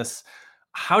on this,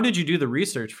 how did you do the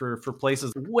research for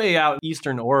places way out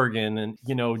Eastern Oregon and,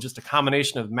 just a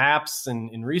combination of maps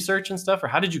and research and stuff? Or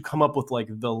how did you come up with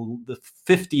the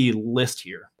 50 list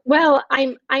here? Well,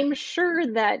 I'm sure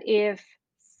that if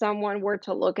someone were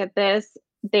to look at this,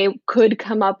 they could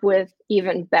come up with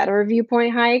even better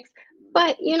viewpoint hikes.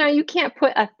 But, you can't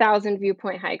put 1,000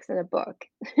 viewpoint hikes in a book.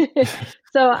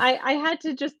 So I had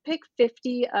to just pick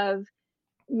 50 of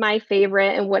my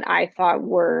favorite and what I thought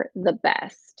were the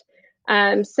best.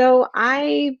 So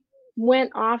I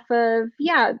went off of,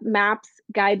 maps,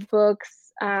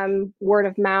 guidebooks, word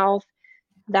of mouth,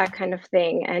 that kind of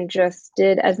thing, and just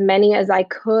did as many as I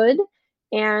could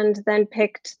and then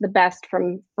picked the best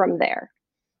from there.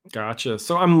 Gotcha.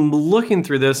 So I'm looking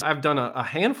through this. I've done a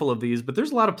handful of these, but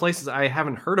there's a lot of places I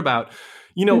haven't heard about.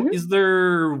 Is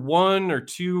there one or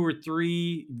two or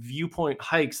three viewpoint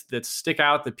hikes that stick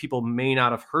out that people may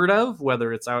not have heard of,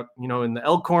 whether it's out, in the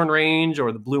Elkhorn Range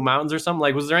or the Blue Mountains or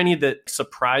something? Was there any that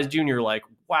surprised you and you're like,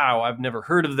 wow, I've never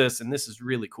heard of this and this is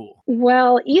really cool?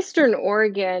 Well, Eastern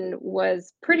Oregon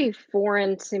was pretty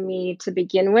foreign to me to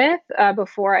begin with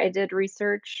before I did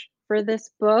research for this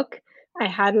book. I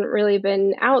hadn't really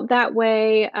been out that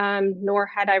way, nor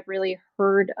had I really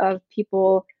heard of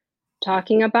people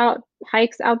talking about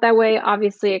hikes out that way,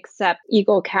 obviously, except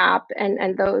Eagle Cap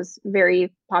and those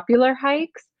very popular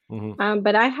hikes. Mm-hmm.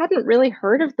 But I hadn't really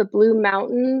heard of the Blue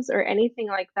Mountains or anything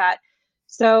like that.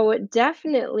 So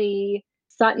definitely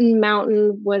Sutton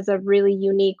Mountain was a really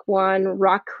unique one.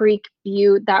 Rock Creek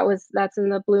Butte, that's in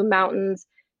the Blue Mountains.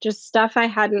 Just stuff I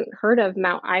hadn't heard of.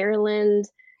 Mount Ireland.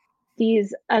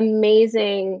 These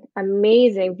amazing,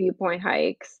 amazing viewpoint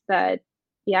hikes that,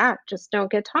 just don't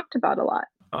get talked about a lot.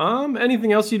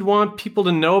 Anything else you'd want people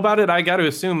to know about it? I got to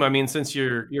assume, since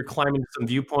you're climbing some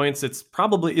viewpoints,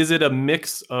 is it a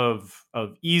mix of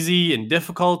easy and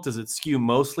difficult? Does it skew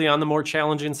mostly on the more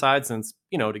challenging side? Since,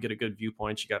 to get a good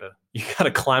viewpoint, you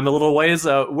gotta climb a little ways.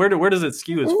 Where does it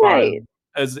skew as far as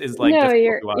is like No,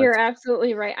 difficulty-wise. you're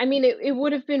absolutely right. I mean, it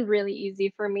would have been really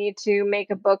easy for me to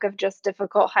make a book of just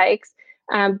difficult hikes,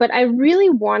 but I really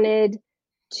wanted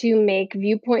to make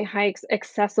viewpoint hikes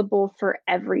accessible for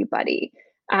everybody.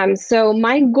 So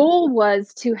my goal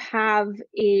was to have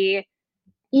a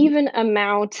even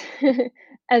amount,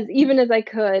 as even as I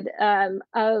could,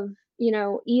 of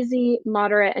easy,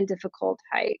 moderate, and difficult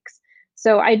hikes.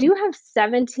 So I do have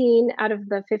 17 out of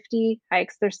the 50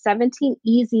 hikes. There's 17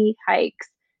 easy hikes,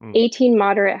 18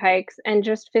 moderate hikes, and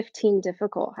just 15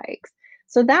 difficult hikes.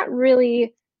 So that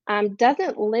really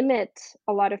doesn't limit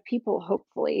a lot of people,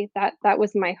 hopefully. That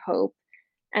was my hope.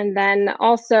 And then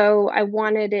also I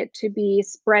wanted it to be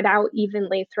spread out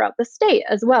evenly throughout the state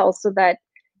as well, so that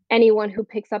anyone who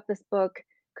picks up this book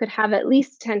could have at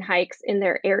least 10 hikes in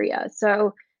their area.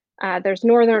 So there's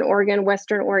Northern Oregon,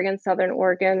 Western Oregon, Southern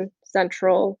Oregon,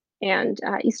 Central, and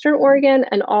Eastern Oregon,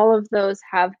 and all of those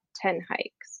have 10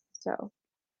 hikes. So.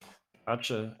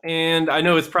 Gotcha. And I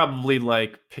know it's probably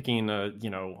like picking a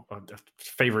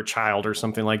favorite child or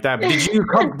something like that. But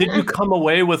did you come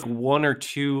away with one or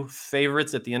two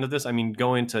favorites at the end of this? I mean,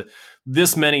 going to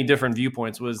this many different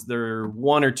viewpoints, was there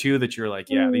one or two that you're like,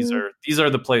 yeah, these are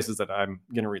the places that I'm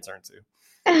going to return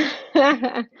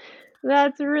to?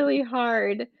 That's really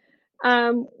hard.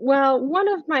 Well,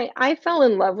 I fell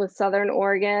in love with Southern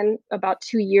Oregon about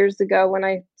 2 years ago when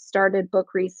I started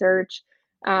book research.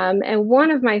 And one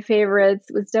of my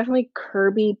favorites was definitely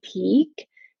Kirby Peak.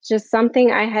 It's just something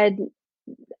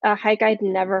a hike I'd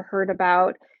never heard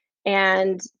about,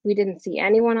 and we didn't see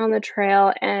anyone on the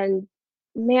trail. And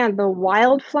man, the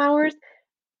wildflowers,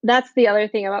 that's the other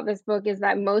thing about this book, is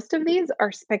that most of these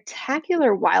are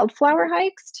spectacular wildflower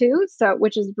hikes too,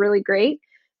 which is really great.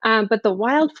 But the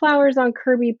wildflowers on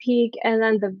Kirby Peak, and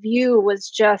then the view was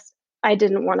just, I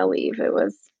didn't want to leave. It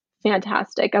was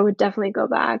fantastic. I would definitely go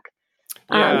back.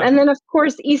 Yeah. And then, of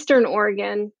course, Eastern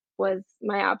Oregon was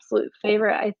my absolute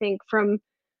favorite. I think from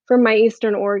my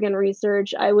Eastern Oregon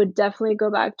research, I would definitely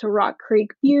go back to Rock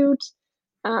Creek Butte,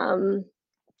 the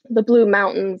Blue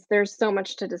Mountains. There's so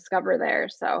much to discover there,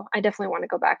 so I definitely want to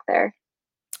go back there.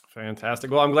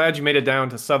 Fantastic. Well, I'm glad you made it down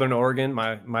to Southern Oregon,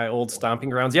 my old stomping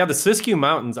grounds. Yeah, the Siskiyou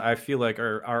Mountains, I feel like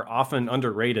are often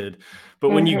underrated. But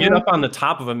when you get up on the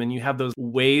top of them and you have those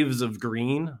waves of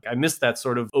green, I miss that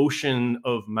sort of ocean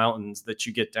of mountains that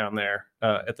you get down there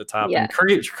at the top. Yeah.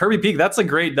 And Kirby Peak, that's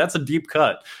a deep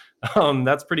cut.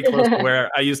 That's pretty close to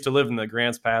where I used to live in the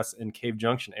Grants Pass and Cave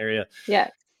Junction area. Yeah.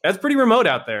 That's pretty remote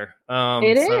out there.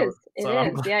 It is.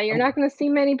 Yeah, you're not going to see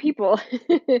many people.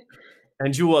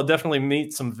 And you will definitely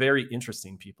meet some very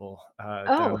interesting people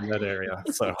down in that area.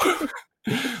 So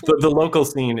the local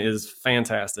scene is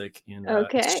fantastic in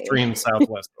extreme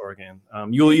Southwest Oregon.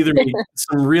 You'll either meet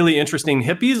some really interesting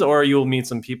hippies, or you'll meet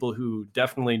some people who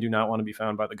definitely do not want to be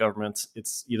found by the government.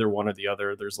 It's either one or the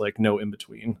other. There's like no in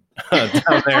between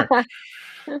down there.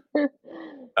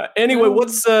 Anyway,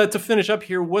 what's to finish up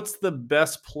here? What's the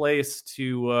best place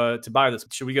to buy this?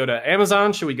 Should we go to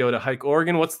Amazon? Should we go to Hike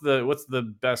Oregon? What's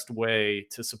the best way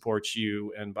to support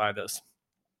you and buy this?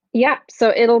 Yeah,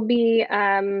 so it'll be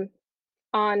on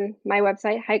my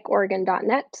website,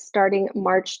 hikeoregon.net, starting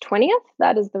March 20th.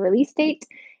 That is the release date,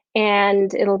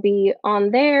 and it'll be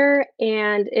on there.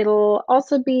 And it'll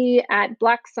also be at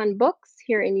Black Sun Books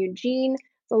here in Eugene.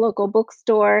 It's a local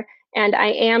bookstore. And I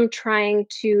am trying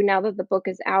to, now that the book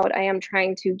is out, I am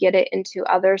trying to get it into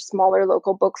other smaller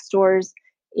local bookstores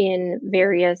in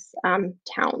various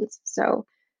towns. So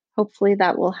hopefully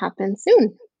that will happen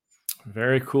soon.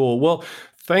 Very cool. Well,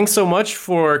 thanks so much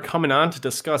for coming on to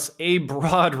discuss a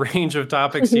broad range of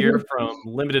topics here, from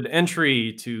limited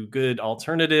entry to good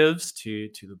alternatives to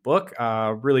the book.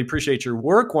 Really appreciate your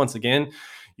work. Once again,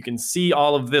 you can see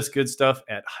all of this good stuff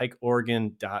at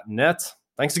hikeoregon.net.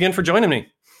 Thanks again for joining me.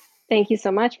 Thank you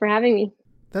so much for having me.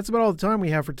 That's about all the time we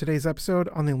have for today's episode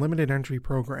on the Limited Entry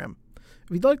Program.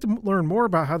 If you'd like to learn more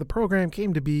about how the program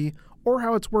came to be, or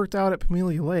how it's worked out at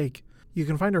Pamelia Lake, you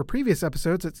can find our previous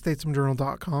episodes at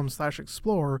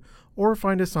statesmanjournal.com/explore, or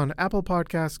find us on Apple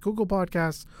Podcasts, Google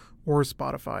Podcasts, or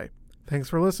Spotify. Thanks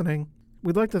for listening.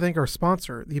 We'd like to thank our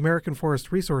sponsor, the American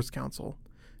Forest Resource Council.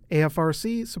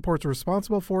 AFRC supports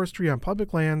responsible forestry on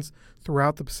public lands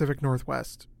throughout the Pacific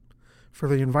Northwest. For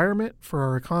the environment, for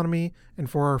our economy, and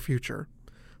for our future.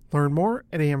 Learn more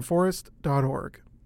at amforest.org.